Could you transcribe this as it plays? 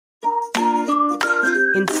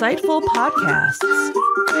Insightful podcasts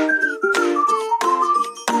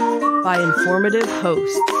by informative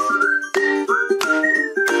hosts.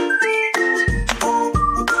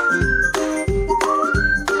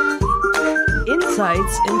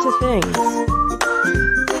 Insights into Things,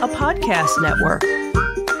 a podcast network.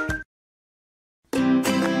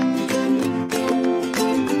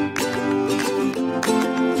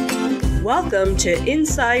 Welcome to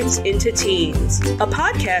Insights into Teens, a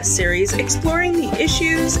podcast series exploring the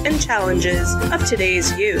issues and challenges of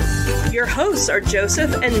today's youth. Your hosts are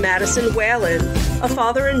Joseph and Madison Whalen, a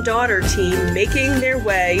father and daughter team making their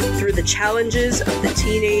way through the challenges of the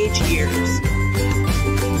teenage years.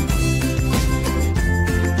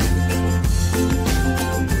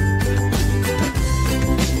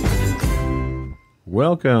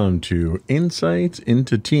 Welcome to Insights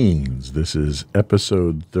into Teens. This is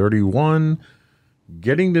episode 31,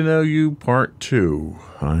 Getting to Know You, Part 2.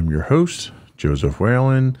 I'm your host, Joseph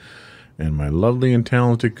Whalen, and my lovely and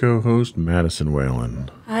talented co-host, Madison Whalen.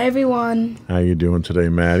 Hi, everyone. How you doing today,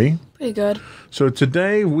 Maddie? Pretty good. So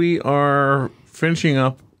today we are finishing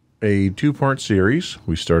up a two-part series.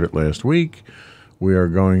 We started last week. We are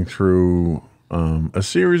going through a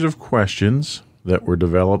series of questions that were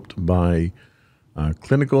developed by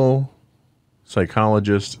clinical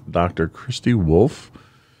psychologist Dr. Christy Wolf.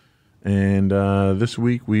 And this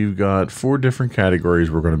week we've got 4 different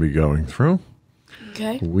categories we're going to be going through.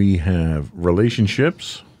 Okay. We have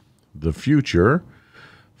relationships, the future,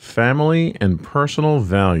 family, and personal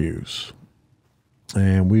values.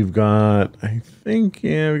 And we've got, we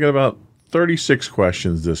got about 36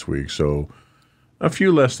 questions this week, so a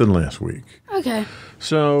few less than last week. Okay.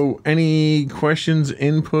 So any questions,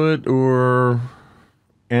 input, or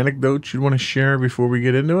anecdotes you'd want to share before we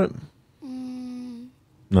get into it?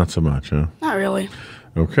 Not so much, huh? Not really.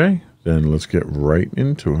 Okay, then let's get right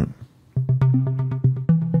into it.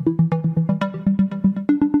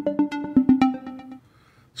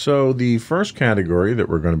 So the first category that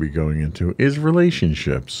we're going to be going into is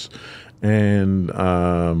relationships. And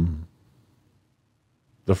the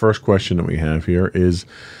first question that we have here is,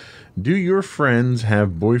 do your friends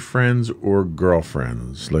have boyfriends or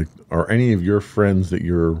girlfriends? Like, are any of your friends that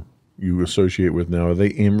you associate with now, are they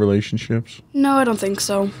in relationships? No, I don't think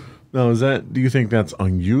so. Now, do you think that's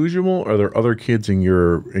unusual? Are there other kids in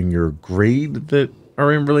your grade that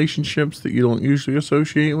are in relationships that you don't usually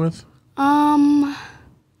associate with? I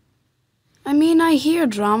mean, I hear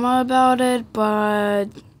drama about it, but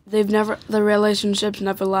the relationships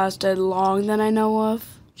never lasted long that I know of.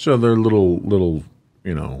 So they're little,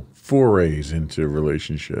 forays into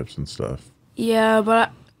relationships and stuff. Yeah,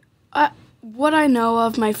 but what I know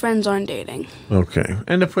of, my friends aren't dating. Okay.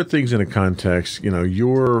 And to put things into context,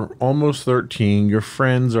 you're almost 13. Your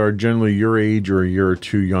friends are generally your age or a year or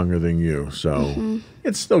two younger than you. So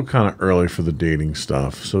it's still kind of early for the dating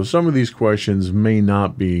stuff. So some of these questions may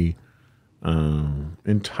not be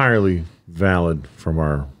entirely valid from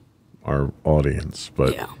our audience,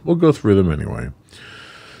 but we'll go through them anyway.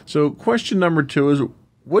 So question number 2 is,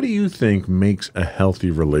 what do you think makes a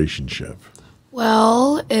healthy relationship?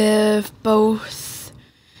 Well, if the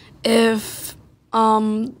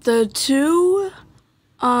two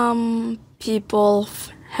people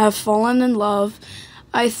have fallen in love,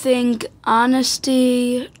 I think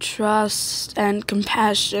honesty, trust, and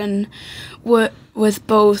compassion with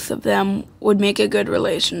both of them would make a good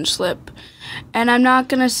relationship. And I'm not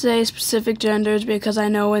gonna say specific genders because I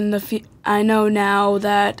know I know now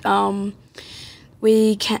that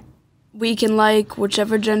we can like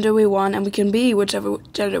whichever gender we want, and we can be whichever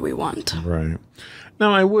gender we want. Right.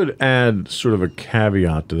 Now, I would add sort of a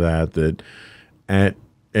caveat to that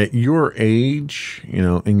at your age,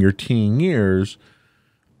 in your teen years,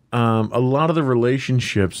 a lot of the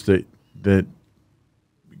relationships that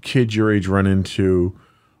kids your age run into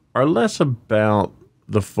are less about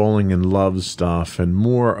the falling in love stuff and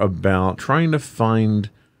more about trying to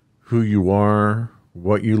find who you are,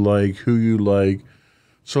 what you like, who you like.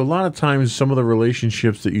 So a lot of times some of the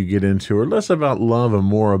relationships that you get into are less about love and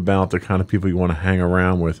more about the kind of people you want to hang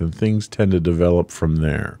around with, and things tend to develop from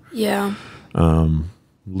there. Yeah.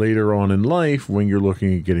 Later on in life, when you're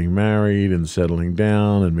looking at getting married and settling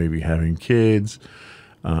down and maybe having kids,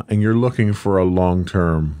 and you're looking for a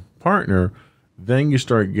long-term partner, then you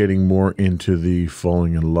start getting more into the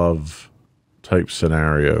falling in love type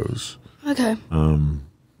scenarios. Okay.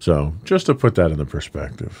 So just to put that into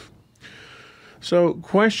perspective. So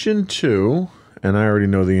question 2, and I already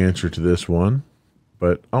know the answer to this one,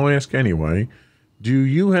 but I'll ask anyway. Do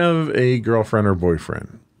you have a girlfriend or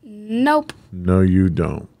boyfriend? Nope. No, you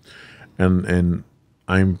don't. And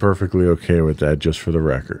I'm perfectly okay with that, just for the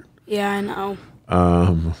record. Yeah, I know.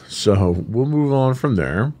 So we'll move on from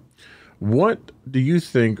there. What do you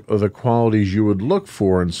think are the qualities you would look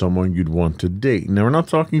for in someone you'd want to date? Now, we're not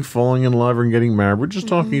talking falling in love or getting married. We're just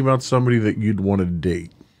talking about somebody that you'd want to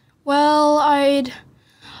date. Well, I'd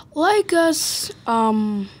like us,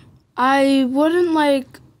 I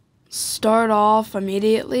wouldn't start off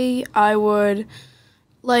immediately. I would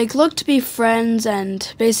look to be friends,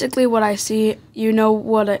 and basically what I see,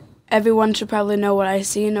 everyone should probably know what I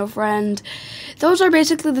see in a friend. Those are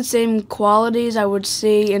basically the same qualities I would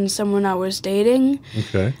see in someone I was dating.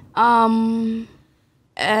 Okay. And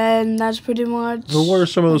that's pretty much. Well, what are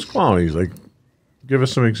some of those qualities? Give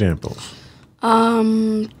us some examples.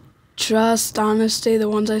 Trust, honesty, the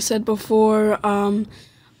ones I said before.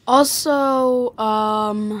 Also,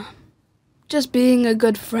 just being a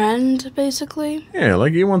good friend, basically. Yeah,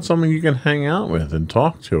 you want someone you can hang out with and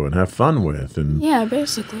talk to and have fun with. Yeah,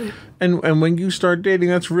 basically. And when you start dating,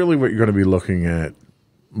 that's really what you're going to be looking at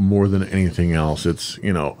more than anything else. It's,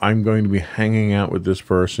 I'm going to be hanging out with this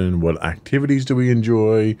person. What activities do we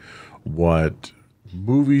enjoy? What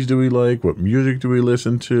movies do we like? What music do we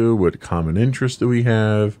listen to? What common interests do we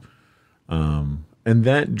have? And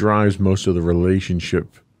that drives most of the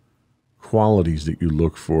relationship qualities that you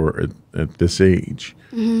look for at this age.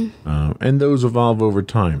 Mm-hmm. And those evolve over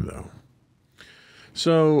time, though.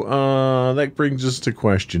 So that brings us to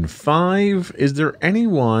question 5. Is there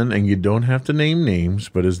anyone, and you don't have to name names,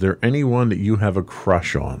 but is there anyone that you have a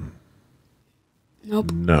crush on?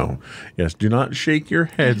 Nope. No. Yes, do not shake your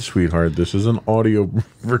head, sweetheart. This is an audio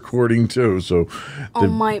recording, too, so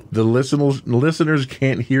the listeners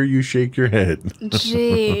can't hear you shake your head.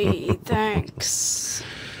 Gee, thanks.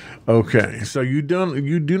 Okay, so you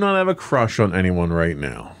do not have a crush on anyone right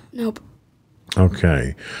now. Nope.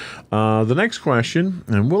 Okay. The next question,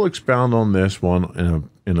 and we'll expound on this one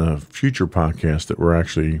in a future podcast that we're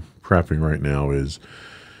actually prepping right now, is,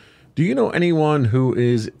 do you know anyone who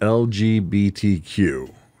is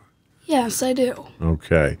LGBTQ? Yes, I do.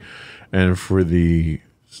 Okay. And for the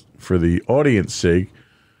audience sake,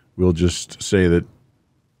 we'll just say that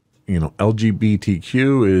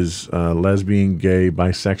LGBTQ is lesbian, gay,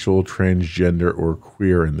 bisexual, transgender, or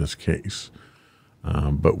queer in this case.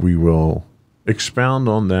 But we will expound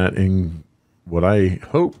on that in what I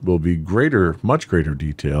hope will be much greater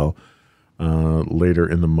detail later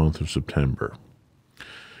in the month of September.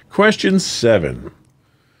 Question 7.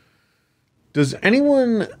 Does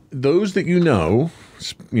anyone, those that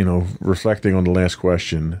reflecting on the last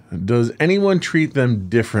question, does anyone treat them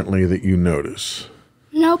differently that you notice?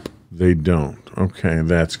 Nope. They don't. Okay,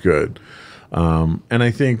 that's good. And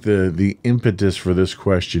I think the impetus for this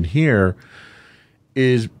question here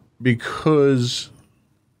is because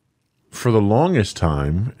for the longest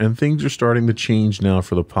time, and things are starting to change now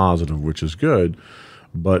for the positive, which is good,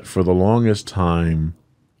 but for the longest time,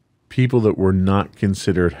 people that were not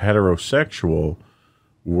considered heterosexual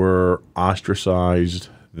were ostracized.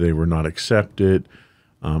 They were not accepted.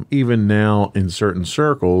 Even now in certain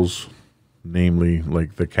circles, namely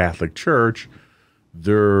like the Catholic Church,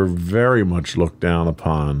 they're very much looked down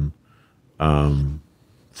upon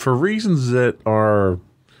for reasons that are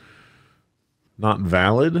not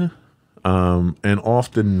valid and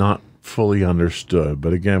often not fully understood.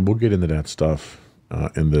 But again, we'll get into that stuff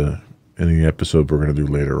in the episode we're going to do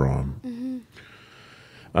later on.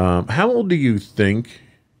 Mm-hmm. How old do you think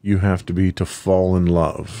you have to be to fall in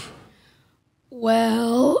love?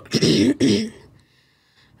 Well,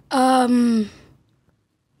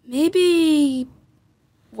 maybe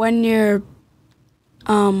when you're,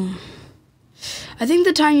 I think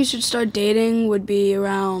the time you should start dating would be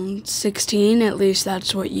around 16. At least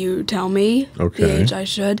that's what you tell me. Okay. The age I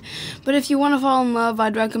should. But if you want to fall in love,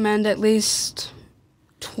 I'd recommend at least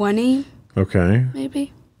 20. Okay.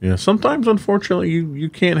 Maybe. Yeah. Sometimes, unfortunately, you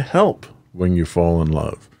can't help when you fall in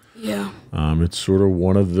love. Yeah. It's sort of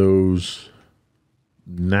one of those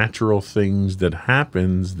natural things that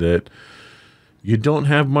happens that you don't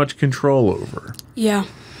have much control over. Yeah.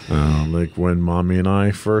 Like when Mommy and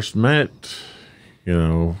I first met,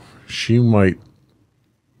 she might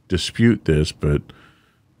dispute this, but,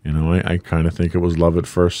 I kind of think it was love at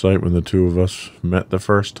first sight when the two of us met the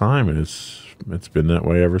first time. And it's been that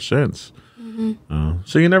way ever since. Mm-hmm.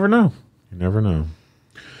 So you never know. You never know.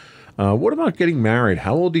 What about getting married?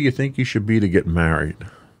 How old do you think you should be to get married?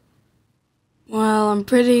 Well,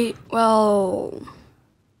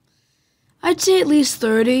 I'd say at least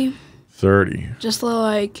 30. 30. Just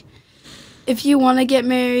if you want to get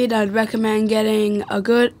married, I'd recommend getting a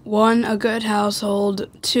good household,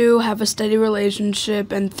 2, have a steady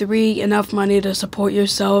relationship, and 3, enough money to support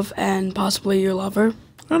yourself and possibly your lover.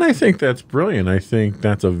 And I think that's brilliant. I think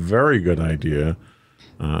that's a very good idea.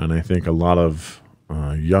 And I think a lot of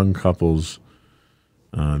young couples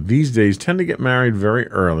these days tend to get married very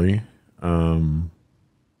early, and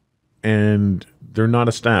they're not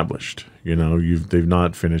established. They've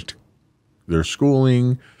not finished their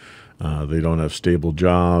schooling. They don't have stable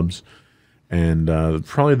jobs. And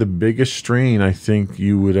probably the biggest strain I think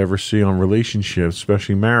you would ever see on relationships,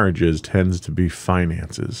 especially marriages, tends to be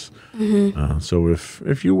finances. So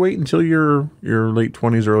if you wait until your late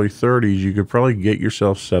 20s, early 30s, you could probably get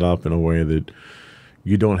yourself set up in a way that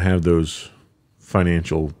you don't have those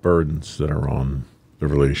financial burdens that are on the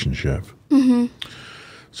relationship.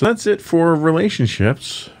 So that's it for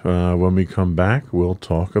relationships. When we come back, we'll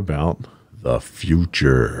talk about the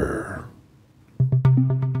future.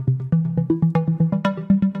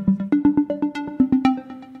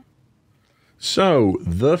 So,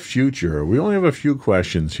 the future. We only have a few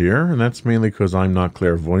questions here, and that's mainly because I'm not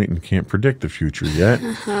clairvoyant and can't predict the future yet.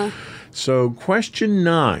 So, question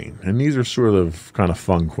 9, and these are sort of kind of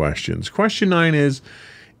fun questions. Question 9 is,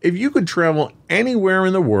 if you could travel anywhere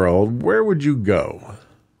in the world, where would you go?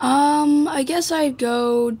 I guess I'd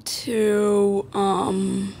go to,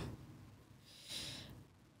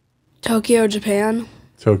 Tokyo, Japan.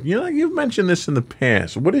 Tokyo. You've mentioned this in the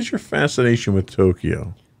past. What is your fascination with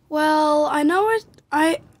Tokyo? Well, I know it.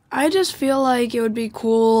 I just feel like it would be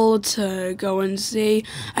cool to go and see.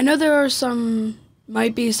 I know there are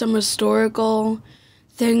might be some historical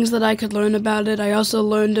things that I could learn about it. I also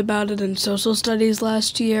learned about it in social studies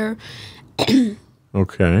last year.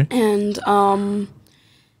 Okay. And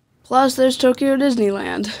plus there's Tokyo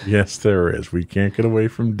Disneyland. Yes, there is. We can't get away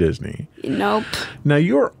from Disney. Nope. Now,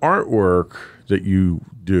 your artwork that you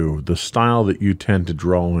do, the style that you tend to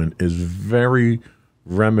draw in, is very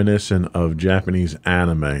reminiscent of Japanese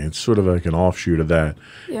anime. It's sort of like an offshoot of that.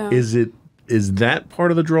 Yeah. Is that part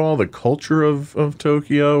of the draw, the culture of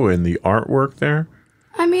Tokyo and the artwork there?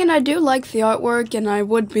 I mean, I do like the artwork, and I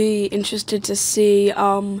would be interested to see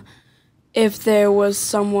if there was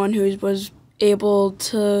someone who was able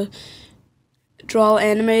to draw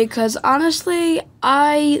anime, because honestly,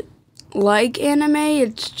 I like anime.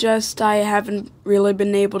 It's just I haven't really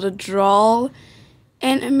been able to draw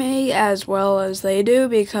anime as well as they do,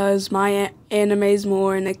 because my anime is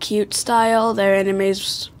more in a cute style. Their anime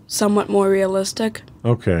is somewhat more realistic.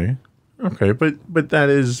 Okay, but that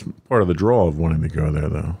is part of the draw of wanting to go there,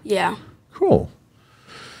 though. Yeah. Cool.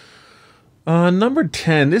 Number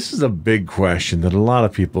 10, this is a big question that a lot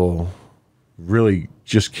of people really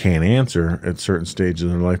just can't answer at certain stages in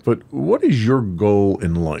their life, but what is your goal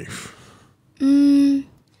in life?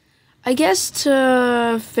 I guess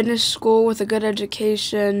to finish school with a good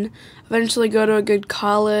education, eventually go to a good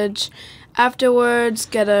college, afterwards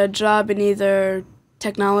get a job in either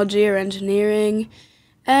technology or engineering,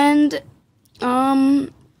 and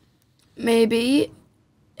maybe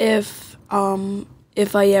if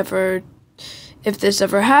this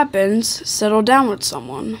ever happens, settle down with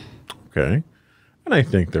someone. Okay. And I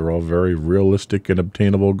think they're all very realistic and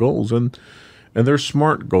obtainable goals, and they're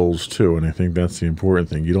smart goals too, and I think that's the important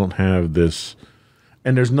thing. You don't have this,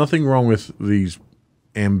 and there's nothing wrong with these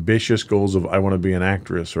ambitious goals of I want to be an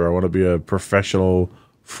actress or I want to be a professional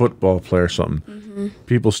football player or something.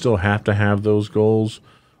 People still have to have those goals,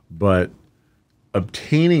 but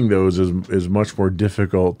obtaining those is much more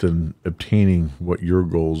difficult than obtaining what your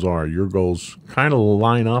goals are. Your goals kind of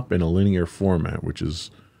line up in a linear format, which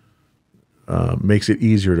is makes it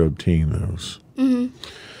easier to obtain those.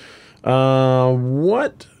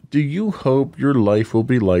 What do you hope your life will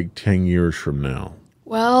be like 10 years from now?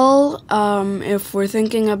 Well, if we're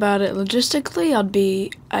thinking about it logistically,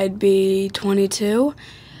 I'd be 22.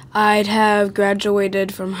 I'd have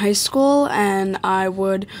graduated from high school, and I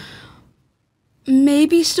would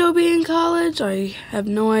maybe still be in college. I have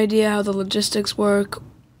no idea how the logistics work.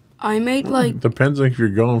 I might Depends on if you're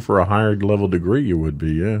going for a higher level degree, you would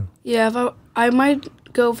be, yeah. Yeah, if I might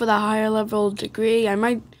go for the higher level degree. I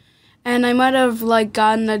might have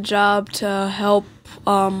gotten a job to help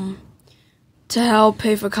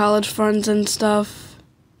pay for college funds and stuff.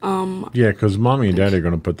 Yeah, because mommy and daddy are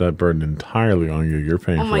going to put that burden entirely on you. You're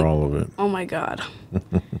paying for all of it. Oh my God.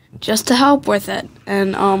 Just to help with it.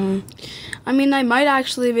 And I might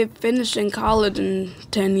actually be finishing college in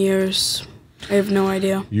 10 years. I have no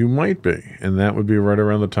idea. You might be, and that would be right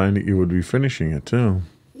around the time that you would be finishing it too.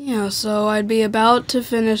 Yeah, so I'd be about to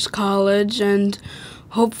finish college and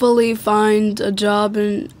hopefully find a job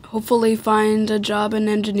in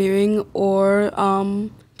engineering or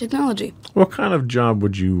technology. What kind of job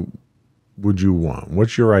would you want?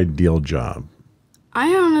 What's your ideal job?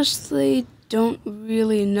 I honestly don't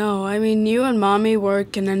really know. I mean, you and Mommy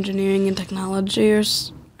work in engineering and technology, I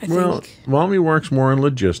Well, think. Mommy works more in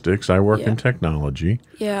logistics. I work Yeah. in technology.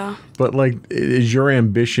 Yeah. But like, is your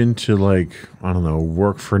ambition to like, I don't know,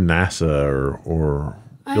 work for NASA or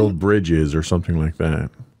build bridges or something like that?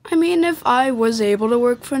 I mean, if I was able to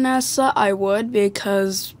work for NASA, I would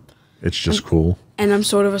because, It's just cool. and I'm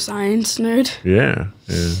sort of a science nerd. Yeah.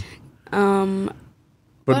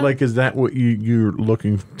 But like, is that what you're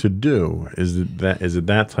looking to do? Is it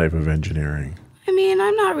that type of engineering? I mean,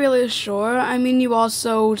 I'm not really sure. I mean, you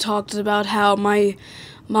also talked about how my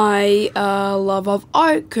love of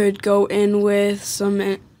art could go in with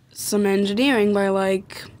some engineering by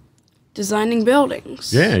like designing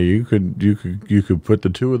buildings. Yeah, you could put the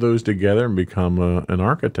two of those together and become an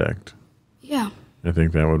architect. Yeah. I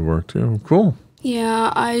think that would work too. Cool.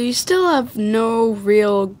 Yeah, I still have no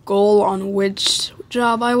real goal on which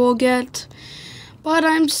job I will get, but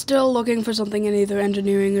I'm still looking for something in either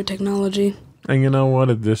engineering or technology. And you know what?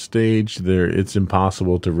 At this stage, it's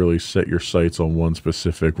impossible to really set your sights on one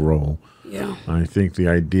specific role. Yeah. I think the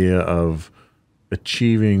idea of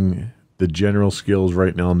achieving the general skills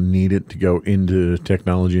right now needed to go into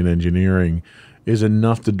technology and engineering is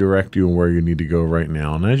enough to direct you in where you need to go right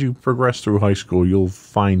now. And as you progress through high school, you'll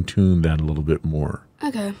fine-tune that a little bit more.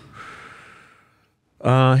 Okay.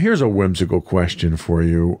 Here's a whimsical question for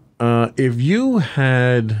you. If you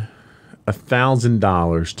had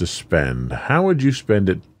 $1,000 to spend, how would you spend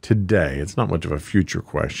it today? It's not much of a future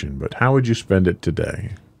question, but how would you spend it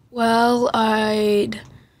today? Well, I'd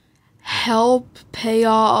help pay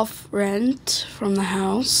off rent from the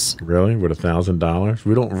house. Really? With $1,000?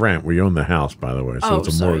 We don't rent. We own the house, by the way, so Oh, it's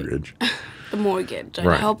a sorry. mortgage. The mortgage. I'd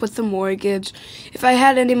Right. help with the mortgage. If I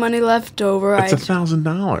had any money left over, It's I'd...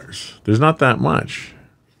 $1,000. There's not that much.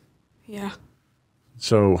 Yeah.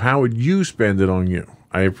 So how would you spend it on you?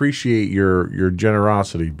 I appreciate your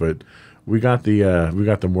generosity, but we got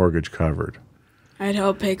the mortgage covered. I'd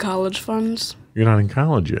help pay college funds. You're not in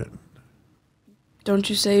college yet. Don't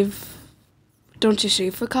you save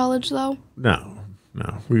for college, though? No.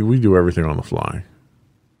 We do everything on the fly.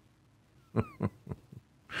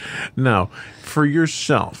 Now, for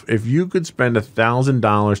yourself, if you could spend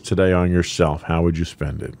 $1,000 today on yourself, how would you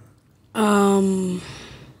spend it?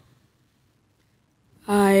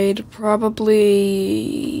 I'd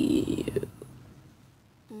probably...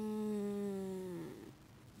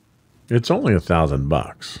 It's only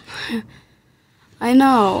 $1,000. I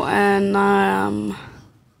know, and,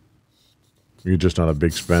 You're just not a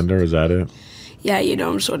big spender, is that it? yeah,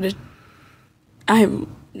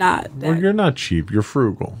 I'm not Well, that you're not cheap. You're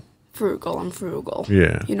frugal. frugal. I'm frugal.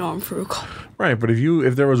 Yeah. You know I'm frugal. Right, but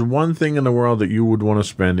if there was one thing in the world that you would want to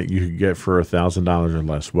spend that you could get for $1,000 or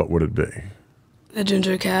less, what would it be? A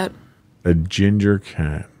ginger cat. A ginger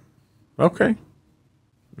cat. Okay.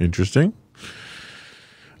 Interesting.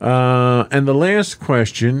 And the last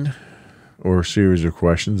question, or series of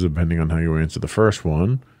questions, depending on how you answer the first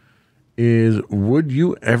one, is would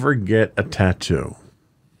you ever get a tattoo?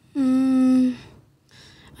 I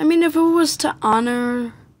mean, if it was to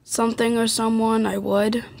honor something or someone, I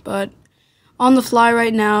would. But on the fly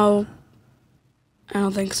right now, I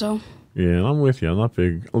don't think so. Yeah, I'm with you. I'm not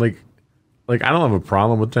big. Like I don't have a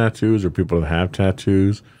problem with tattoos or people that have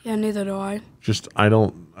tattoos. Yeah, neither do I. Just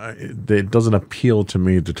it doesn't appeal to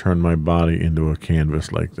me to turn my body into a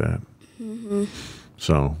canvas like that. Mm-hmm.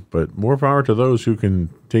 So, but more power to those who can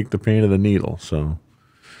take the pain of the needle. So,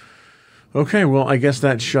 okay, well, I guess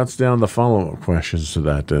that shuts down the follow-up questions to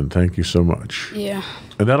that then. Thank you so much. Yeah.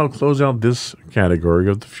 And that'll close out this category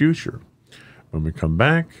of the future. When we come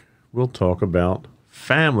back, we'll talk about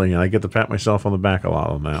family. And I get to pat myself on the back a lot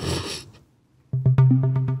on that one.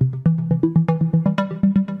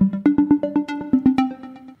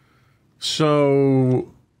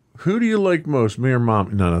 So, who do you like most, me or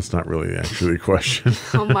mom? No, that's not really actually a question.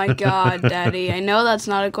 Oh my God, Daddy. I know that's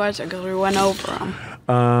not a question because we went over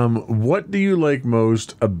them. What do you like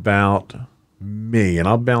most about me? And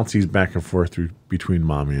I'll bounce these back and forth between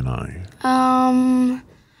mommy and I.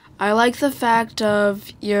 I like the fact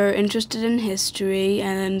of you're interested in history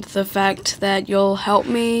and the fact that you'll help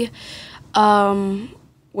me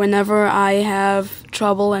whenever I have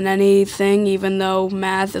trouble in anything, even though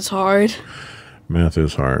math is hard. Math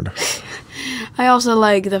is hard. I also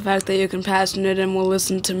like the fact that you're compassionate and will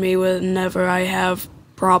listen to me whenever I have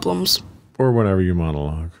problems. Or whenever you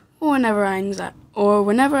monologue. Or whenever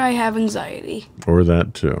I have anxiety. Or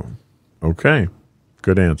that too. Okay.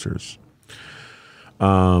 Good answers.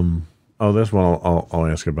 This one I'll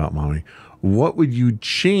ask about mommy. What would you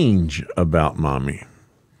change about mommy?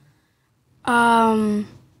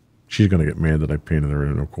 She's going to get mad that I painted her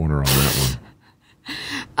in a corner on that one.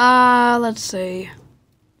 Let's see.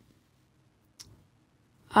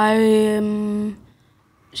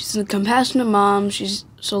 She's a compassionate mom. She'll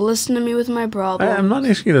listen to me with my problems. I'm not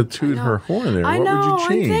asking you to toot her horn there. I What know.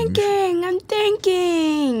 would you change? I'm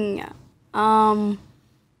thinking.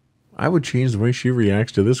 I would change the way she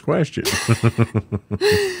reacts to this question.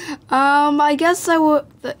 I guess I would.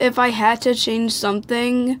 If I had to change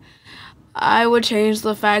something, I would change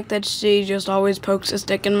the fact that she just always pokes a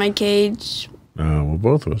stick in my cage. Well,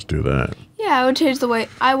 both of us do that. Yeah, I would change the way.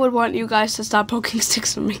 I would want you guys to stop poking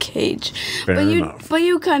sticks in my cage. Fair enough. But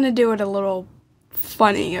you kind of do it a little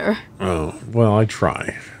funnier. Oh, well, I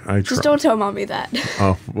try. Just don't tell mommy that.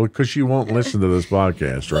 Oh, well, because she won't listen to this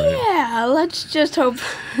podcast, right? Yeah, let's just hope.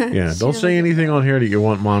 Yeah, don't say anything on here that you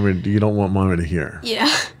don't want mommy to hear.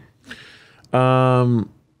 Yeah.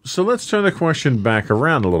 So let's turn the question back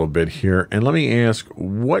around a little bit here, and let me ask,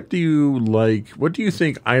 what do you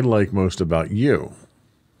think I like most about you?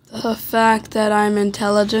 The fact that I'm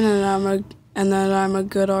intelligent and that I'm a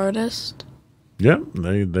good artist. Yep,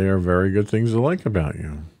 they are very good things to like about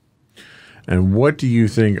you. And what do you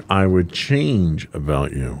think I would change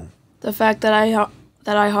about you? The fact that I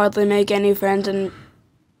hardly make any friends and.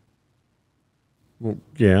 Well,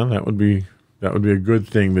 yeah, that would be a good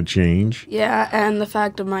thing to change. Yeah, and the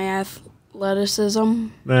fact of my athleticism.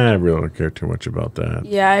 I really don't care too much about that.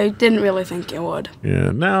 Yeah, I didn't really think it would.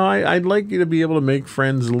 Yeah, no, I'd like you to be able to make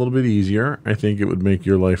friends a little bit easier. I think it would make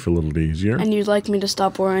your life a little easier. And you'd like me to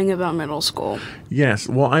stop worrying about middle school. Yes,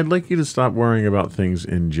 well, I'd like you to stop worrying about things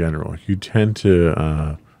in general. You tend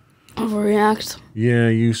to... overreact. Yeah,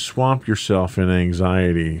 you swamp yourself in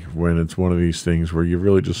anxiety when it's one of these things where you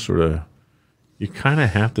really just sort of... You kind of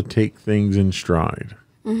have to take things in stride.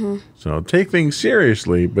 Mm-hmm. So take things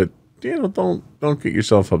seriously, but don't get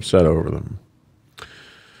yourself upset over them.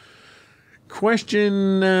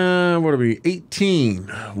 Question, 18.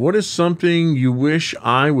 What is something you wish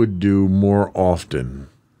I would do more often?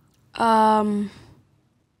 Well,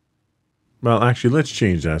 actually, let's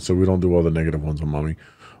change that so we don't do all the negative ones on mommy.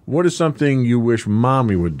 What is something you wish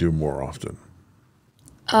mommy would do more often?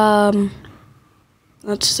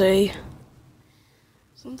 Let's see.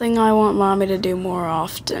 Something I want mommy to do more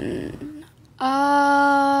often.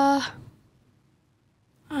 I'd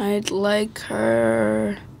like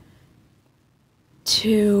her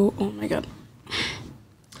to... Oh, my God.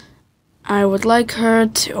 I would like her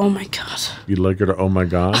to... Oh, my God. You'd like her to... Oh, my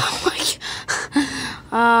God? Oh, my God.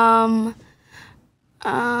 Oh,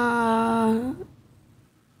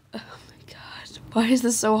 my God. Why is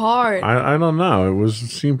this so hard? I don't know. It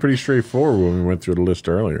seemed pretty straightforward when we went through the list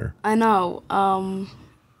earlier. I know.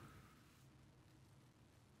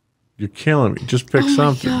 You're killing me. Just pick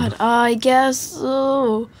something. Oh, my God. I guess...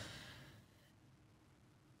 Oh.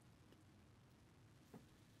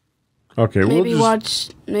 Okay, Maybe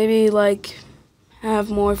have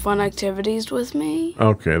more fun activities with me.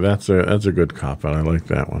 Okay, that's a good cop out. I like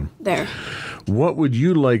that one. There. What would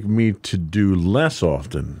you like me to do less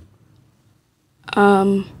often?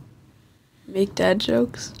 Make dad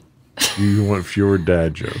jokes. You want fewer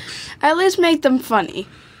dad jokes. At least make them funny.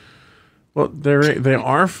 Well, they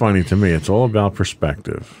are funny to me. It's all about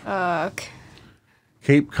perspective. Okay.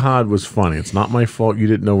 Cape Cod was funny. It's not my fault you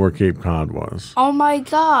didn't know where Cape Cod was. Oh my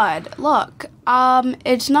God! Look,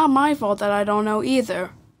 it's not my fault that I don't know either.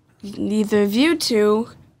 Neither of you two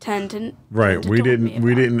tend to. Right. We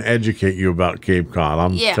didn't educate you about Cape Cod.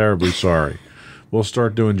 I'm terribly sorry. We'll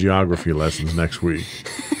start doing geography lessons next week.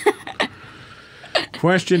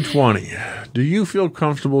 Question 20. Do you feel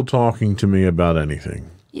comfortable talking to me about anything?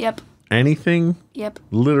 Yep. Anything? Yep.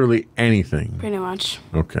 Literally anything? Pretty much.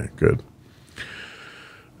 Okay, good.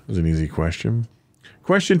 That was an easy question.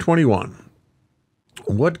 Question 21.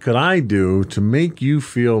 What could I do to make you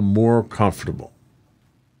feel more comfortable?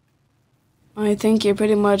 I think you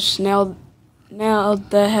pretty much nailed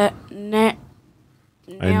the head.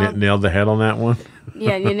 I nailed the head on that one?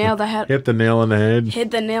 Yeah, you nailed the head. Hit the nail on the head?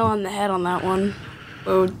 Hit the nail on the head on that one.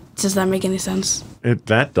 Oh, does that make any sense?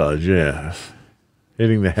 That does, yeah.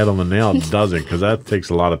 Hitting the head on the nail doesn't, because that takes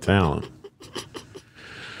a lot of talent.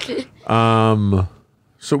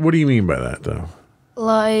 So what do you mean by that, though?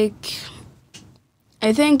 Like,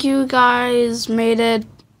 I think you guys made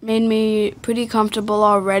me pretty comfortable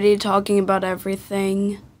already talking about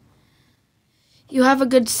everything. You have a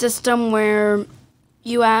good system where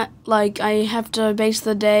I have to base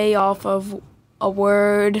the day off of a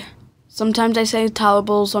word. Sometimes I say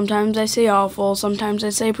tolerable, sometimes I say awful, sometimes I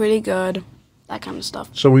say pretty good. That kind of stuff.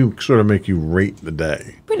 So we sort of make you rate the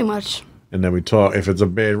day. Pretty much. And then we talk, if it's a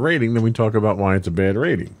bad rating, then we talk about why it's a bad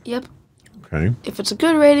rating. Yep. Okay. If it's a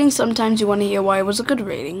good rating, sometimes you want to hear why it was a good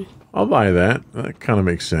rating. I'll buy that. That kind of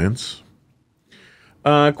makes sense.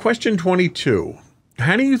 Question 22.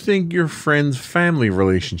 How do you think your friends' family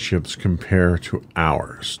relationships compare to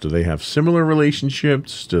ours? Do they have similar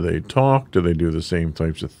relationships? Do they talk? Do they do the same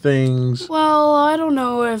types of things? Well, I don't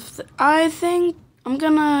know if... I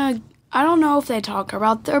don't know if they talk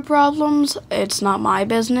about their problems. It's not my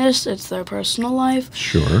business. It's their personal life.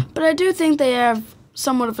 Sure. But I do think they have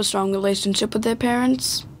somewhat of a strong relationship with their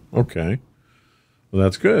parents. Okay. Well,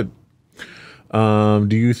 that's good.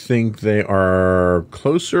 Do you think they are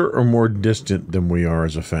closer or more distant than we are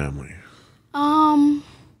as a family? I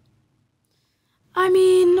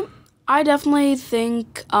mean, I definitely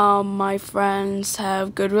think my friends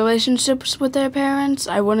have good relationships with their parents.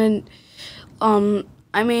 I wouldn't,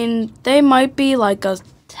 I mean, they might be like a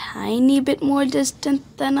tiny bit more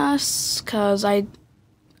distant than us, because I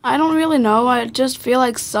don't really know. I just feel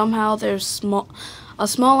like somehow they're a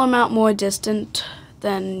small amount more distant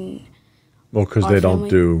than... Well, because our they don't family.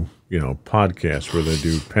 do, podcasts where they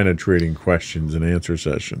do penetrating questions and answer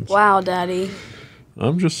sessions. Wow, Daddy.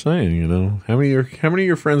 I'm just saying, how many of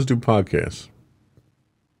your friends do podcasts?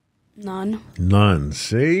 None. None.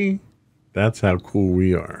 See? That's how cool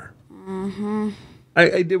we are. Mm-hmm.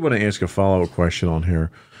 I did want to ask a follow-up question on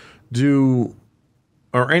here.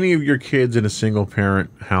 Are any of your kids in a single-parent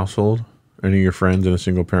household? Any of your friends in a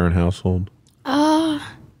single-parent household? Not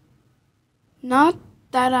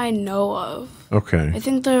that I know of. Okay. I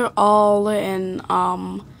think they're all in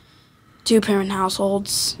two-parent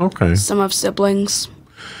households. Okay. Some have siblings.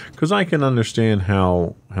 Because I can understand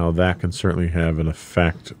how that can certainly have an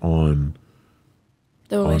effect on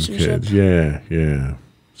The relationship. kids. Yeah.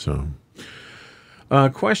 So,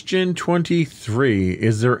 question 23.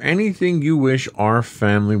 Is there anything you wish our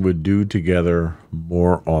family would do together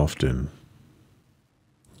more often?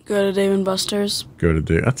 Go to Dave & Buster's.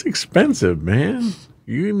 That's expensive, man.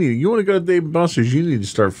 You want to go to Dave & Buster's, you need to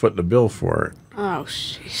start footing the bill for it. Oh,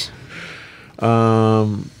 jeez.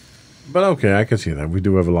 But okay, I can see that. We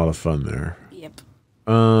do have a lot of fun there. Yep.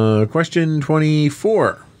 Question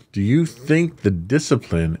 24. Do you think the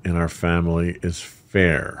discipline in our family is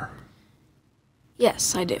fair?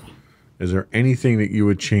 Yes, I do. Is there anything that you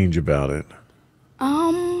would change about it?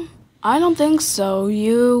 I don't think so.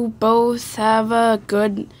 You both have a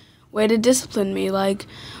good way to discipline me.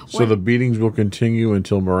 So the beatings will continue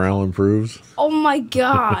until morale improves? Oh my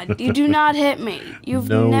God! You do not hit me.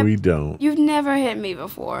 No, we don't. You've never hit me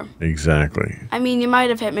before. Exactly. I mean, you might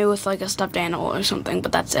have hit me with a stuffed animal or something,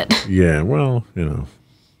 but that's it. Yeah, well, you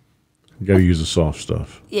got to use the soft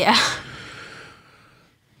stuff. Yeah.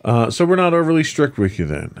 So we're not overly strict with you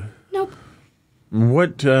then. Nope.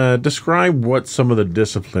 Describe what some of the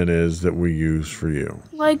discipline is that we use for you.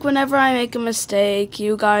 Whenever I make a mistake,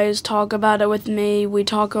 you guys talk about it with me. We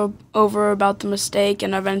talk over about the mistake,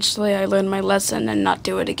 and eventually I learn my lesson and not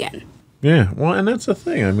do it again. Yeah, well, and that's the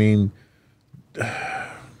thing. I mean,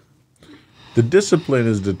 the discipline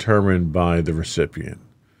is determined by the recipient.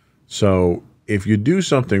 So if you do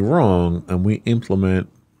something wrong and we implement,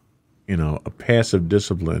 a passive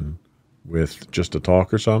discipline with just a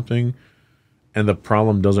talk or something, and the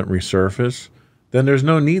problem doesn't resurface, then there's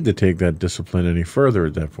no need to take that discipline any further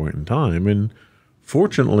at that point in time. And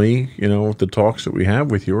fortunately, the talks that we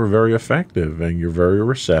have with you are very effective and you're very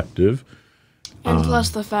receptive. And plus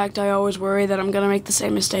the fact I always worry that I'm going to make the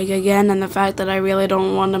same mistake again, and the fact that I really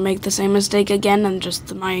don't want to make the same mistake again, and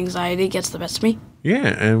just my anxiety gets the best of me.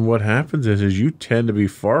 Yeah, and what happens is you tend to be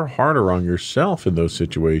far harder on yourself in those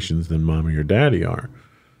situations than mommy or daddy are.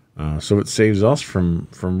 So it saves us from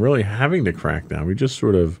really having to crack down. We just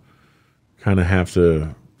sort of kind of have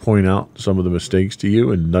to point out some of the mistakes to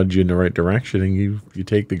you and nudge you in the right direction, and you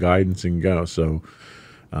take the guidance and go. So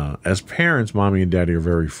as parents, mommy and daddy are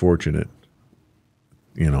very fortunate,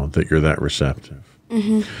 that you're that receptive.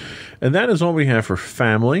 Mm-hmm. And that is all we have for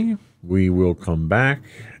family. We will come back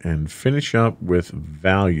and finish up with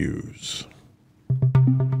values.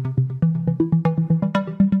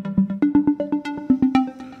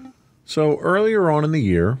 So earlier on in the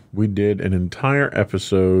year, we did an entire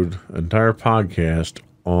podcast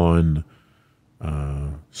on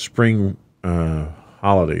spring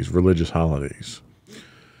holidays, religious holidays.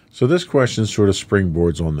 So this question sort of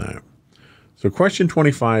springboards on that. So question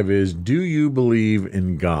 25 is, do you believe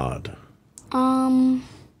in God?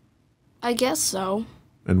 I guess so.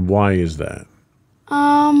 And why is that?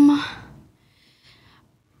 I'm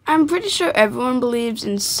pretty sure everyone believes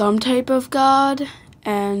in some type of God,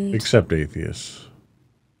 and... Except atheists.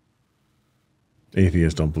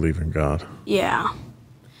 Atheists don't believe in God. Yeah.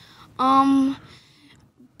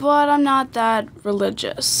 but I'm not that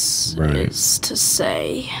religious, Right. is to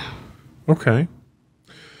say. Okay.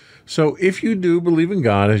 So if you do believe in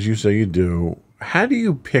God, as you say you do, how do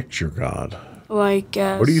you picture God? Like,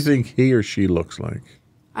 What do you think he or she looks like?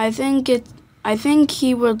 I think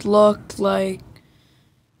he would look like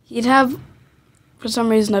he'd have. For some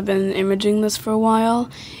reason, I've been imaging this for a while.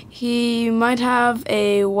 He might have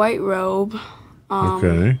a white robe.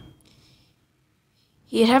 Okay.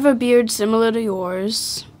 He'd have a beard similar to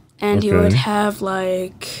yours, and he would Okay. have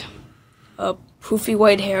like a poofy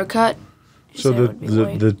white haircut. His So hair would be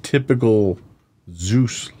white. the typical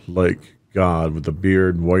Zeus-like God with the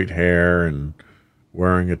beard and white hair and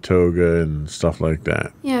wearing a toga and stuff like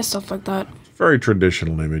that. Yeah, stuff like that. Very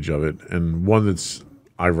traditional image of it, and one that's,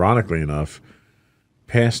 ironically enough,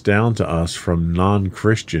 passed down to us from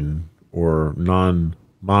non-Christian or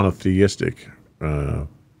non-monotheistic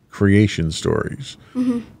creation stories.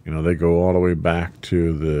 You know, they go all the way back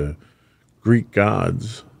to the Greek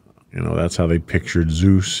gods. You know, that's how they pictured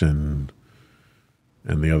Zeus and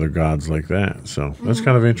the other gods like that. So that's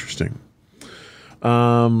kind of interesting.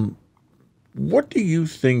 What do you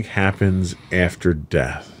think happens after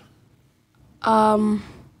death?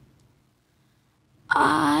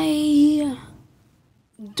 I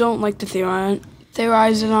don't like to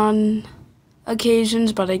theorize it on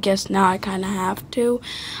occasions, but I guess now I kind of have to.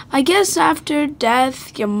 I guess after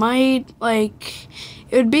death, you might, like,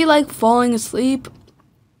 it would be like falling asleep,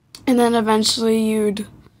 and then eventually you'd,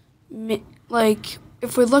 like,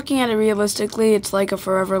 if we're looking at it realistically, it's like a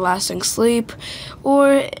forever lasting sleep,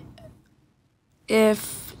 or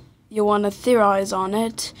if you want to theorize on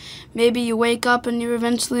it, maybe you wake up and you're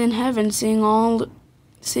eventually in heaven seeing all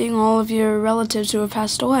of your relatives who have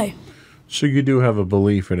passed away. So you do have a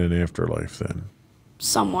belief in an afterlife then?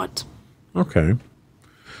 Somewhat. Okay.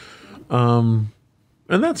 And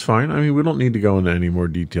that's fine. I mean, we don't need to go into any more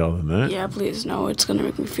detail than that. Yeah, please, no, it's going to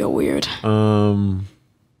make me feel weird.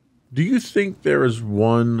 Do you think there is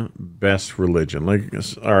one best religion? Like,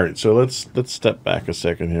 all right, so let's step back a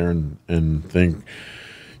second here and think.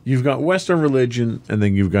 You've got Western religion, and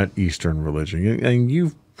then you've got Eastern religion, and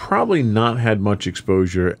you've probably not had much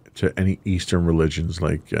exposure to any Eastern religions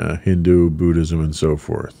like Hindu, Buddhism, and so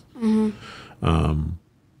forth.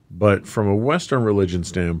 But from a Western religion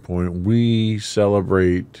standpoint, we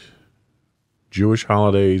celebrate Jewish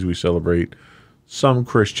holidays, we celebrate some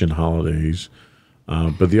Christian holidays,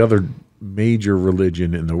 but the other major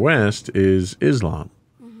religion in the West is Islam.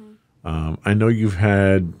 I know you've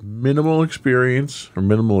had minimal experience or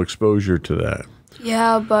minimal exposure to that.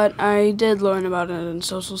 Yeah, but I did learn about it in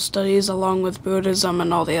social studies along with Buddhism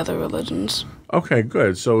and all the other religions. Okay,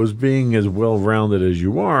 good. So as being as well-rounded as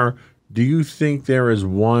you are, do you think there is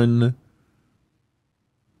one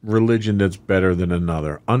religion that's better than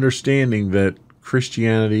another? Understanding that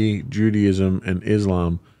Christianity, Judaism, and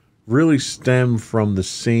Islam really stem from the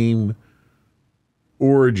same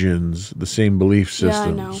origins, the same belief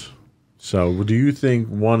systems. Yeah, I know. So do you think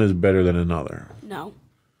one is better than another? No.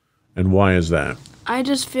 And why is that? I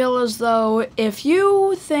just feel as though if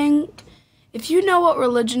you know what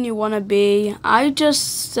religion you want to be, I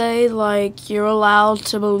just say, like, you're allowed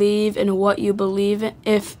to believe in what you believe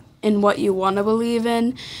in what you want to believe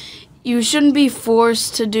in. You shouldn't be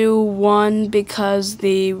forced to do one because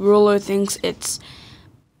the ruler thinks it's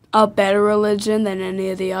a better religion than any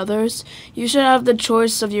of the others. You should have the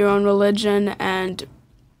choice of your own religion, and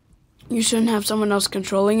you shouldn't have someone else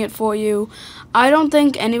controlling it for you. I don't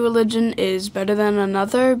think any religion is better than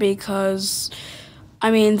another because,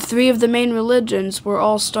 I mean, 3 of the main religions were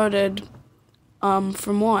all started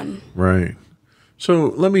from one. Right. So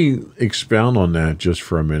let me expound on that just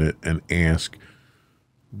for a minute and ask,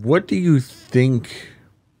 what do you think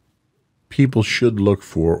people should look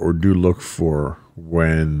for or do look for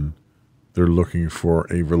when they're looking for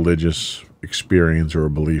a religious experience or a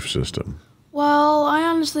belief system? Well, I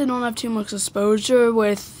honestly don't have too much exposure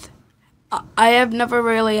with... I have never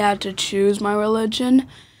really had to choose my religion.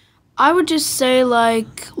 I would just say,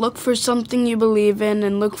 like, look for something you believe in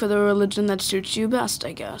and look for the religion that suits you best,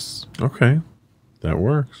 I guess. Okay, that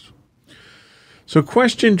works. So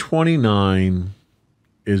question 29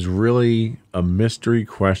 is really a mystery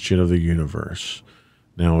question of the universe.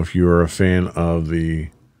 Now, if you're a fan of the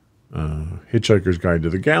Hitchhiker's Guide to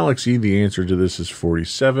the Galaxy, the answer to this is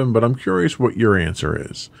 47, but I'm curious what your answer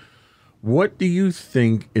is. What do you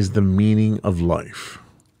think is the meaning of life?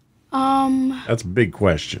 That's a big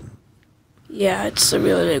question. Yeah, it's a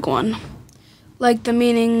really big one. Like the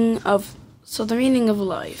meaning of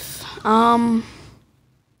life.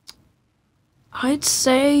 I'd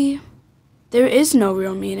say there is no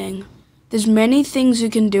real meaning. There's many things you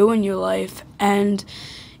can do in your life, and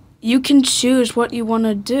you can choose what you want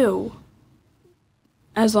to do.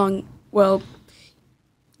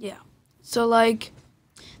 Yeah. So, like,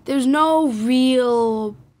 there's no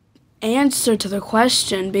real answer to the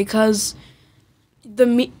question because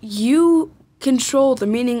you control the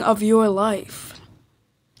meaning of your life.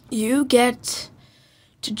 You get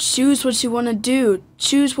to choose what you want to do,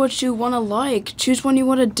 choose what you want to like, choose what you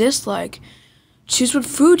want to dislike, choose what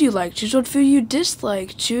food you like, choose what food you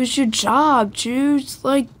dislike, choose your job, choose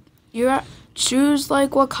what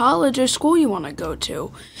college or school you want to go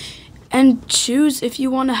to, and choose if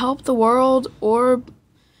you want to help the world or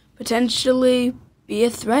potentially be a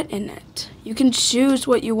threat in it. You can choose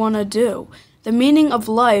what you want to do. The meaning of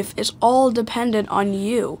life is all dependent on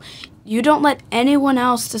you. You don't let anyone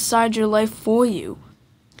else decide your life for you.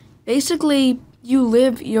 Basically, you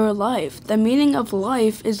live your life. The meaning of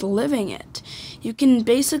life is living it. You can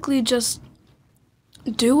basically just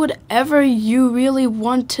do whatever you really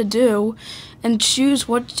want to do and choose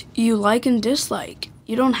what you like and dislike.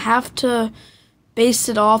 You don't have to base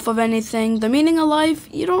it off of anything. The meaning of life,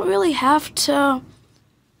 you don't really have to,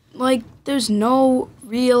 there's no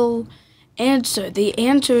real answer. The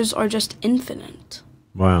answers are just infinite.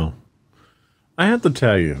 Wow. I have to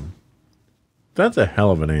tell you, that's a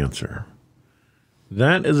hell of an answer.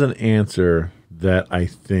 That is an answer that I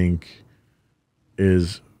think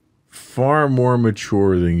is far more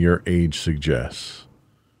mature than your age suggests.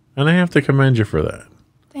 And I have to commend you for that.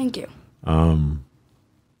 Thank you. I'm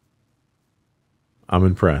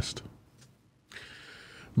impressed.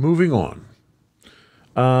 Moving on.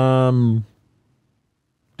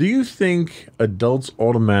 Do you think adults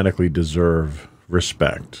automatically deserve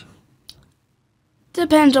respect?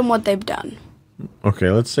 Depends on what they've done. Okay,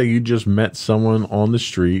 let's say you just met someone on the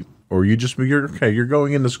street, or you're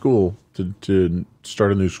going into school to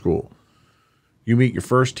start a new school. You meet your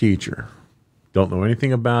first teacher. Don't know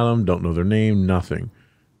anything about them, don't know their name, nothing.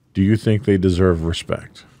 Do you think they deserve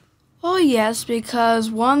respect? Well, yes, because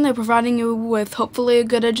one, they're providing you with hopefully a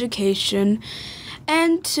good education,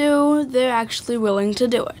 and two, they're actually willing to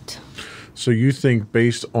do it. So you think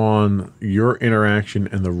based on your interaction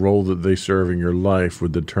and the role that they serve in your life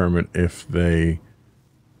would determine if they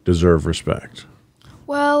deserve respect?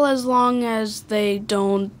 Well, as long as they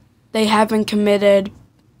haven't committed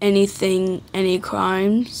any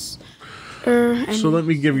crimes. So let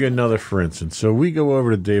me give you another for instance. So we go over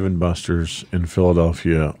to Dave & Buster's in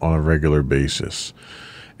Philadelphia on a regular basis.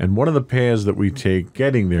 And one of the paths that we take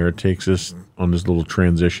getting there takes us on this little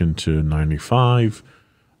transition to 95,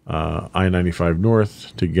 I-95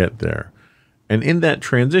 North to get there. And in that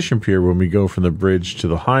transition period, when we go from the bridge to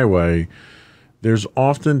the highway, there's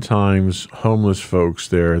oftentimes homeless folks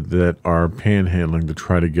there that are panhandling to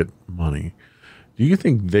try to get money. Do you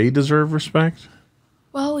think they deserve respect?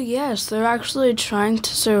 Well, yes, they're actually trying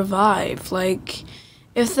to survive.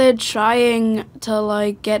 If they're trying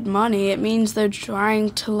to, get money, it means they're trying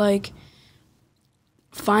to,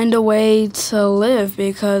 find a way to live,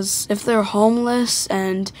 because if they're homeless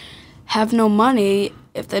and have no money,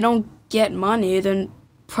 if they don't get money, they're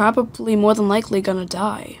probably more than likely gonna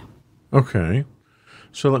die. Okay.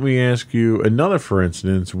 So let me ask you another for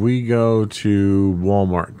instance. We go to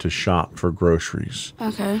Walmart to shop for groceries.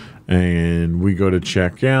 Okay. And we go to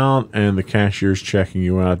check out, and the cashier's checking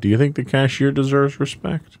you out. Do you think the cashier deserves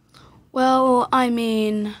respect? Well, I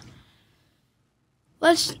mean,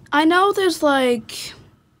 I know there's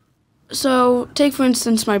so take for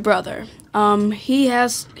instance my brother. He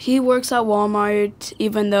works at Walmart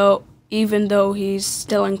even though he's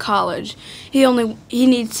still in college. He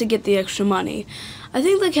needs to get the extra money. I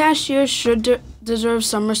think the cashier should deserve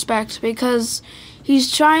some respect because he's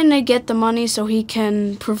trying to get the money so he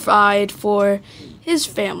can provide for his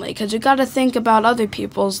family, because you got to think about other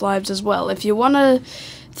people's lives as well. If you want to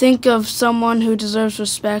think of someone who deserves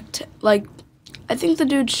respect, I think the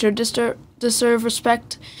dude should deserve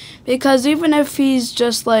respect, because even if he's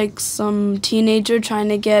just some teenager trying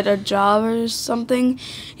to get a job or something,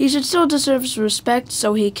 he should still deserve respect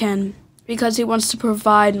because he wants to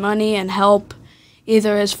provide money and help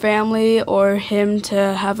either his family or him to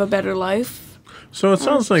have a better life. So it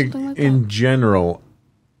sounds like in general,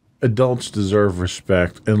 adults deserve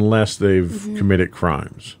respect unless they've committed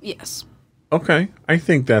crimes. Yes. Okay. I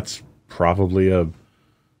think that's probably a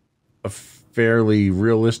fairly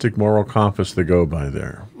realistic moral compass to go by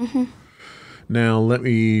there. Mm-hmm. Now, let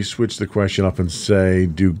me switch the question up and say,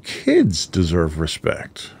 do kids deserve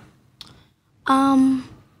respect?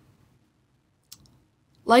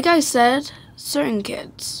 Like I said, certain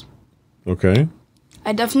kids. Okay.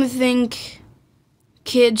 I definitely think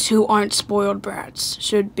kids who aren't spoiled brats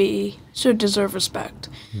should deserve respect.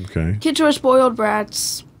 Okay. Kids who are spoiled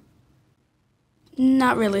brats,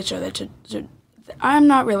 not really sure I'm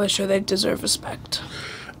not really sure they deserve respect.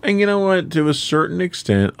 And you know what? To a certain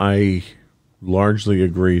extent, I largely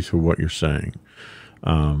agree to what you're saying.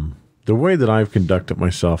 The way that I've conducted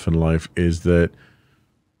myself in life is that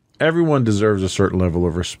everyone deserves a certain level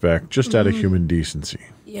of respect just out of human decency.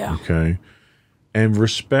 Yeah. Okay. And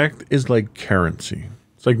respect is like currency.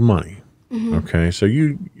 It's like money. Okay. So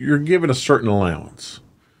you're given a certain allowance.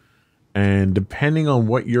 And depending on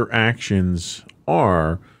what your actions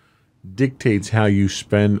are, dictates how you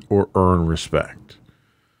spend or earn respect.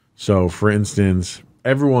 So, for instance,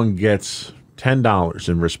 everyone gets $10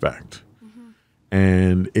 in respect.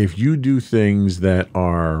 And if you do things that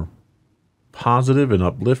are positive and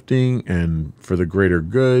uplifting and for the greater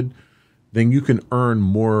good, then you can earn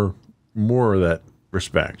more of that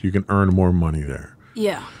respect. You can earn more money there.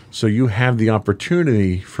 Yeah. So you have the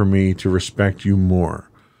opportunity for me to respect you more.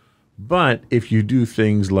 But if you do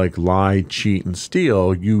things like lie, cheat, and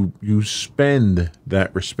steal, you spend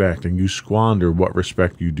that respect and you squander what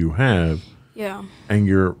respect you do have. Yeah. And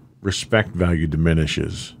your respect value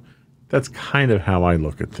diminishes. That's kind of how I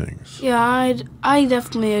look at things. Yeah, I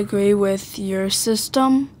definitely agree with your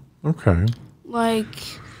system. Okay. Like,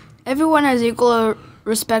 everyone has equal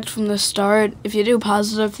respect from the start. If you do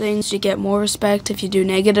positive things, you get more respect. If you do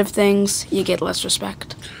negative things, you get less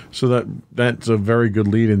respect. So that's a very good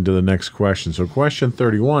lead into the next question. So question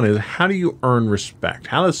 31 is, how do you earn respect?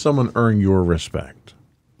 How does someone earn your respect?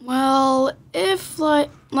 Well, if,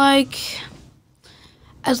 like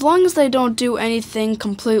as long as they don't do anything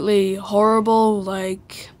completely horrible,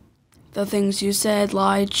 like the things you said,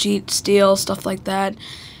 lie, cheat, steal, stuff like that,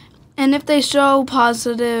 and if they show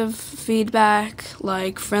positive feedback,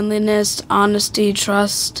 like friendliness, honesty,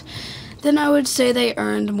 trust, then I would say they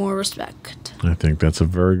earned more respect. I think that's a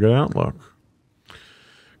very good outlook.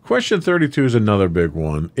 Question 32 is another big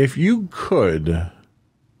one. If you could,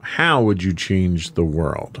 how would you change the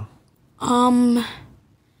world? I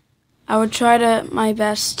would try my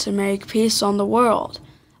best to make peace on the world.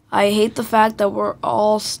 I hate the fact that we're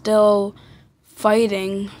all still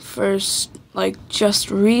fighting for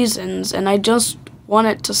just reasons, and I just want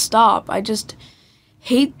it to stop. I just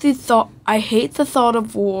hate the thought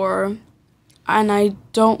of war, and I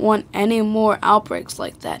don't want any more outbreaks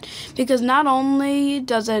like that. Because not only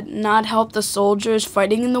does it not help the soldiers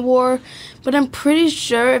fighting in the war, but I'm pretty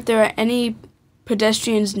sure if there are any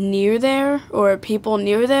pedestrians near there or people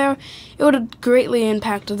near there, it would greatly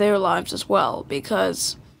impact their lives as well.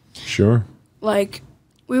 Because, sure, like,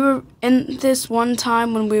 we were in this one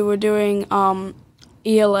time when we were doing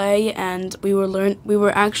ELA, and we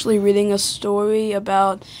were actually reading a story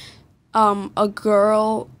about a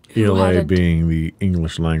girl. ELA being the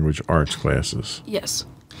English language arts classes. Yes.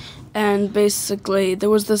 And basically, there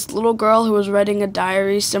was this little girl who was writing a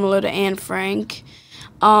diary similar to Anne Frank.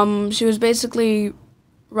 She was basically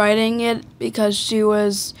writing it because she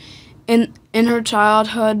was in her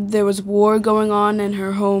childhood. There was war going on in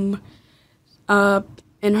her home,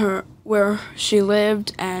 where she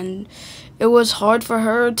lived, and it was hard for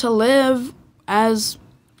her to live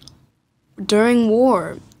during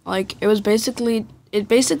war. Like, it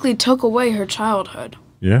basically took away her childhood.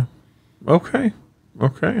 Yeah. Okay.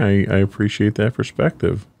 I appreciate that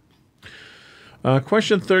perspective.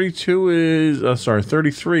 Question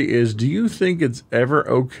 33 is, do you think it's ever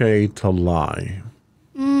okay to lie?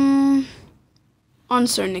 On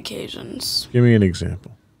certain occasions. Give me an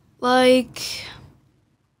example. Like,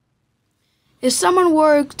 if someone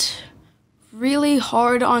worked really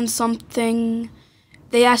hard on something,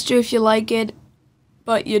 they asked you if you like it,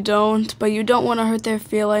 but you don't want to hurt their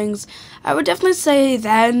feelings, I would definitely say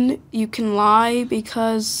then you can lie,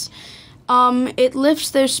 because it lifts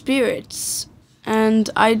their spirits. And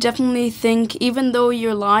I definitely think even though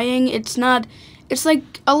you're lying, it's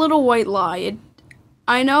like a little white lie.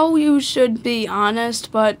 I know you should be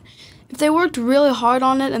honest, but if they worked really hard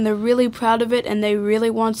on it and they're really proud of it and they really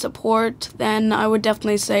want support, then I would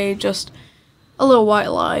definitely say just a little white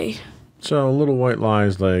lie. So a little white lie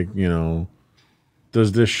is like,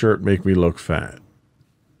 does this shirt make me look fat?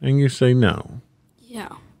 And you say no. Yeah.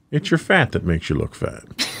 It's your fat that makes you look fat.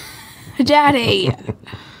 Daddy!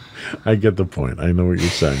 I get the point. I know what you're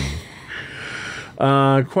saying.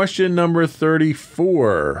 Question number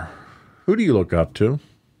 34. Who do you look up to?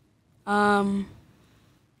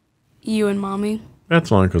 You and Mommy.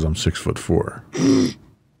 That's only because I'm 6'4".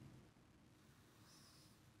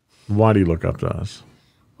 Why do you look up to us?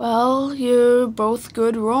 Well, you're both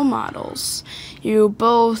good role models. You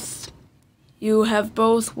have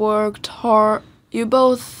both worked hard. You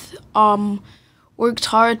both worked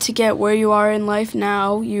hard to get where you are in life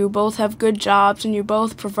now. You both have good jobs, and you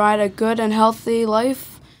both provide a good and healthy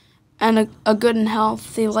life, and a good and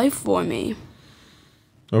healthy life for me.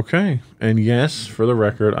 Okay. And yes, for the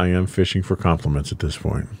record, I am fishing for compliments at this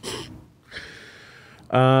point.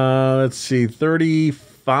 Let's see.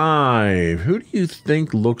 35. Who do you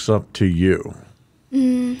think looks up to you?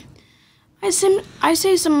 I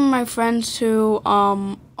say some of my friends who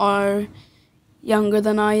are younger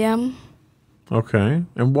than I am. Okay.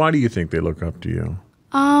 And why do you think they look up to you?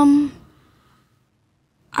 I'm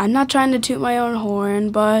not trying to toot my own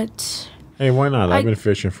horn, but Hey, why not? I've been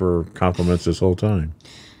fishing for compliments this whole time.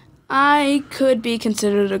 I could be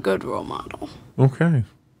considered a good role model. Okay.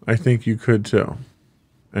 I think you could too.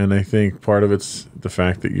 And I think part of it's the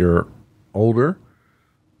fact that you're older,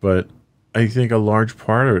 but I think a large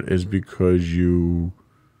part of it is because you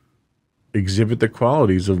exhibit the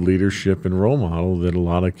qualities of leadership and role model that a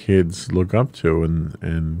lot of kids look up to,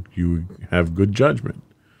 and you have good judgment.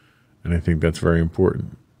 And I think that's very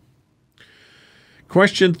important.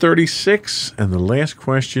 Question 36, and the last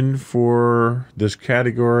question for this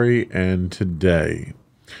category and today.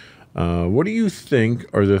 What do you think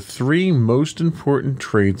are the 3 most important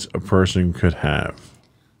traits a person could have?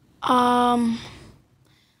 I'd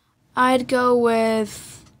go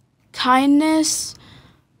with kindness,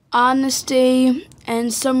 honesty,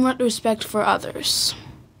 and somewhat respect for others.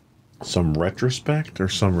 Some retrospect or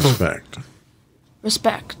some respect?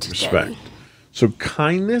 Respect. Respect. So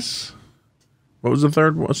kindness. What was the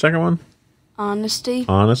second one? Honesty.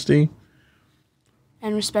 Honesty.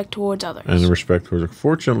 And respect towards others. And respect towards.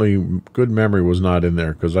 Fortunately, good memory was not in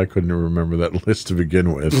there because I couldn't remember that list to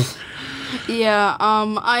begin with. Yeah,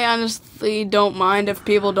 I honestly don't mind if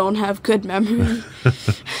people don't have good memory.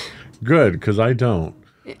 Good, because I don't.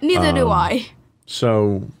 Neither do I.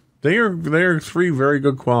 So they are 3 very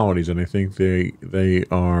good qualities, and I think they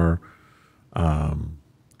are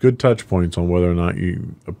good touch points on whether or not a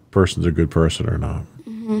person's a good person or not.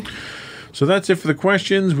 Mm-hmm. So that's it for the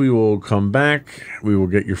questions. We will come back. We will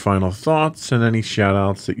get your final thoughts and any shout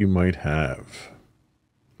outs that you might have.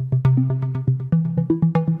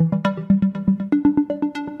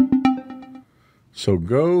 So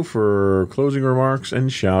go for closing remarks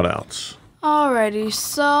and shout outs. Alrighty,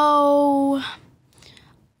 so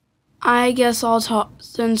I guess I'll talk,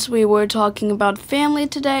 since we were talking about family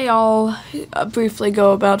today, I'll briefly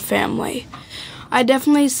go about family. I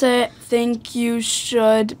definitely think people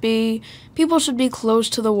should be close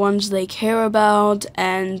to the ones they care about,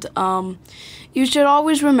 and you should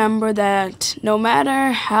always remember that no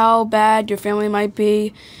matter how bad your family might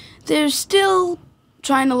be, they're still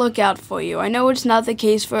trying to look out for you. I know it's not the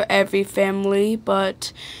case for every family,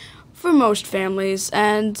 but for most families,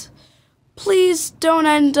 and please don't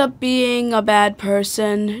end up being a bad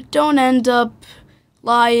person. Don't end up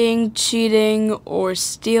lying, cheating, or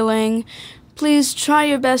stealing. Please try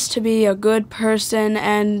your best to be a good person,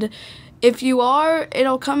 and if you are,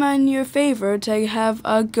 it'll come in your favor to have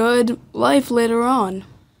a good life later on.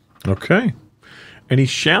 Okay. Any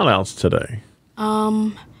shout outs today?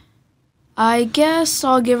 I guess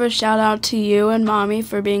I'll give a shout out to you and Mommy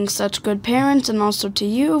for being such good parents, and also to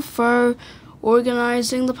you for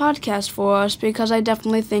organizing the podcast for us, because I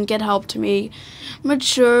definitely think it helped me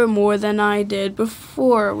mature more than I did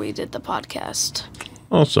before we did the podcast.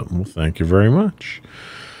 Awesome. Well, thank you very much.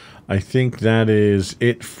 I think that is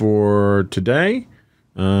it for today.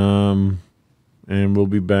 And we'll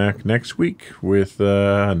be back next week with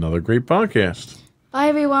another great podcast. Bye,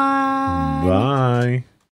 everyone. Bye.